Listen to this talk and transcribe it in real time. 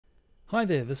Hi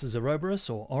there, this is Ouroboros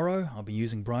or Oro. I've been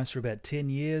using Bryce for about 10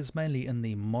 years, mainly in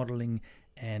the modeling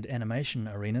and animation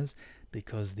arenas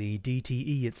because the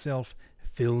DTE itself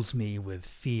fills me with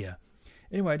fear.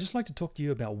 Anyway, I'd just like to talk to you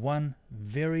about one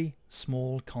very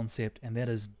small concept, and that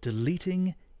is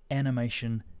deleting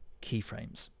animation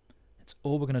keyframes. That's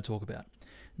all we're going to talk about.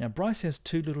 Now, Bryce has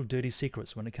two little dirty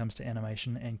secrets when it comes to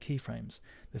animation and keyframes.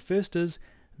 The first is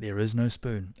there is no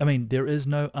there is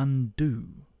no undo.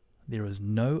 There is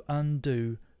no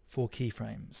undo for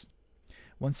keyframes.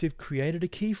 Once you've created a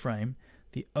keyframe,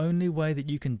 the only way that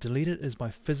you can delete it is by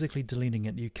physically deleting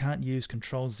it. You can't use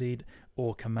Control Z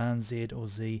or Command Z or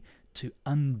Z to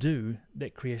undo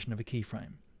that creation of a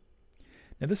keyframe.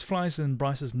 Now this flies in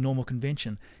Bryce's normal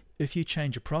convention. If you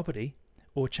change a property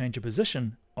or change a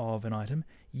position of an item,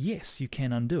 yes, you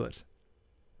can undo it.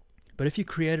 But if you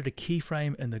created a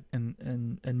keyframe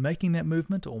in making that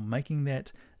movement or making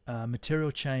that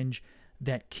material change,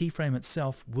 that keyframe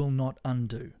itself will not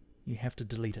undo. You have to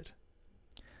delete it.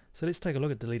 So let's take a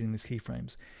look at deleting these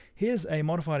keyframes. Here's a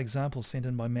modified example sent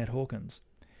in by Matt Hawkins.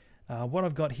 What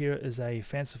I've got here is a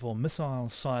fanciful missile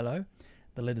silo.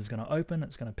 The lid is going to open,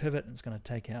 it's going to pivot, and it's going to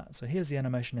take out. So here's the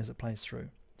animation as it plays through.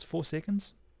 It's 4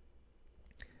 seconds.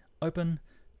 Open,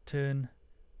 turn,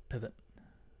 pivot.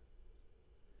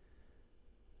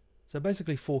 So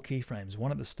basically 4 keyframes,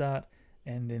 one at the start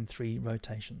and then 3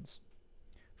 rotations.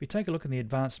 If we take a look in the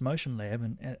Advanced Motion Lab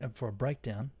and for a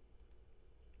breakdown,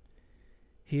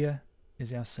 here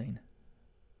is our scene.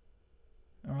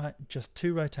 Alright, just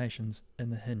 2 rotations in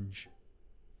the hinge.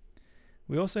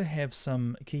 We also have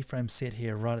some keyframes set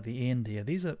here right at the end here.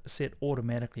 These are set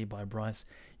automatically by Bryce.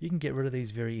 You can get rid of these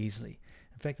very easily.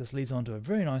 In fact, this leads on to a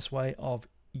very nice way of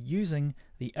using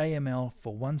the AML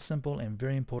for one simple and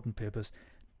very important purpose: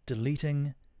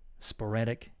 deleting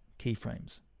sporadic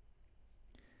keyframes.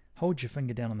 Hold your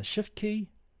finger down on the Shift key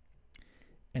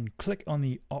and click on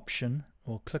the option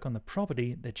or click on the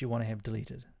property that you want to have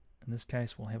deleted. In this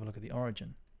case, we'll have a look at the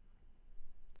origin.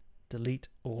 Delete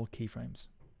all keyframes.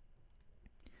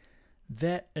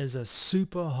 That is a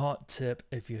super hot tip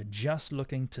if you're just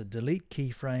looking to delete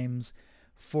keyframes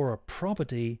for a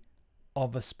property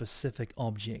of a specific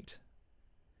object.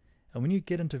 And when you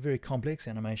get into very complex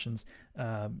animations,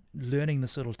 learning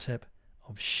this little tip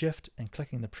of Shift and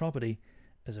clicking the property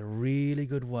is a really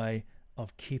good way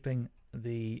of keeping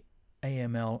the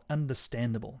AML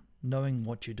understandable, knowing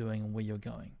what you're doing and where you're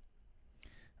going.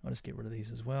 I'll just get rid of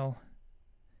these as well,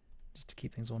 just to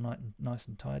keep things all nice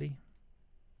and tidy.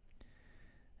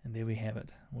 And there we have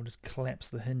it. We'll just collapse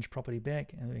the hinge property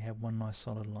back, and we have one nice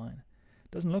solid line.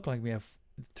 It doesn't look like we have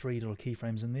 3 little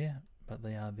keyframes in there, but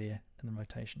they are there in the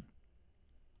rotation.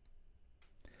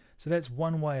 So that's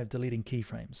one way of deleting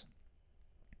keyframes.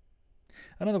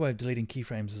 Another way of deleting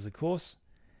keyframes is, of course,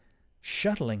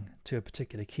 shuttling to a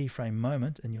particular keyframe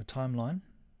moment in your timeline,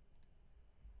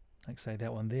 like say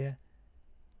that one there,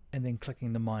 and then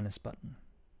clicking the minus button.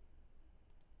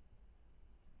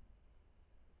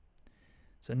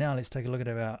 So now let's take a look at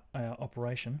our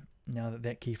operation now that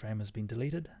that keyframe has been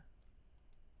deleted,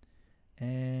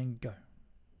 and go.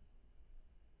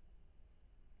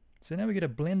 So now we get a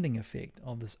blending effect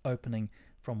of this opening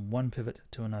from one pivot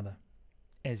to another,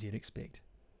 as you'd expect.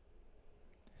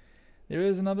 There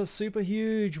is another super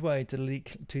huge way to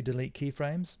delete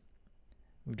keyframes.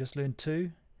 We've just learned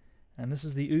 2, and this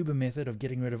is the Uber method of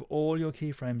getting rid of all your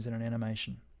keyframes in an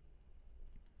animation.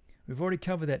 We've already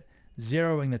covered that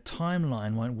zeroing the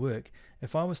timeline won't work.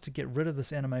 If I was to get rid of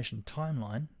this animation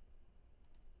timeline,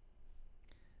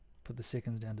 put the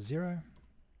seconds down to 0,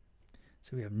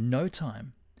 so we have no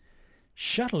time.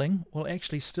 Shuttling will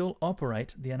actually still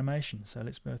operate the animation. So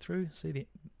let's go through. See,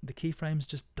 the keyframes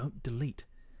just don't delete.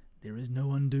 There is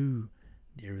no undo.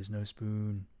 There is no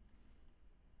spoon.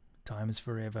 Time is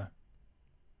forever.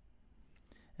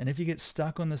 And if you get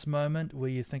stuck on this moment where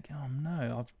you think, oh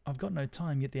no, I've got no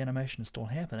time, yet the animation is still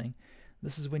happening,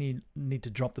 this is when you need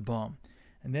to drop the bomb.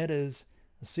 And that is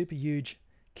a super huge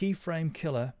keyframe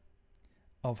killer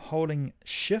of holding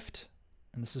Shift,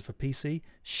 and this is for PC,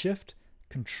 Shift,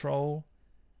 Control,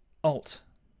 Alt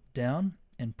down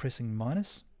and pressing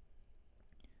minus,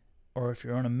 or if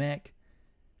you're on a Mac,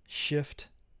 Shift,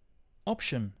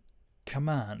 Option,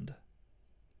 Command,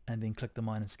 and then click the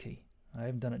minus key. I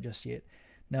haven't done it just yet.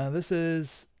 Now this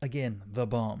is, again, the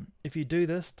bomb. If you do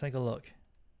this, take a look.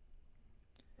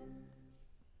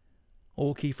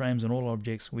 All keyframes and all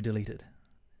objects were deleted.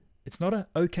 It's not a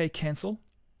OK cancel.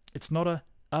 It's not a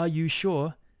are you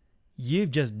sure.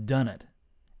 You've just done it.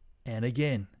 And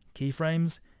again,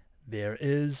 keyframes, there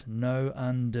is no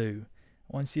undo.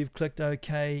 Once you've clicked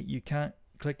OK, you can't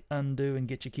click undo and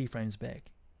get your keyframes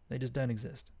back. They just don't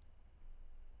exist.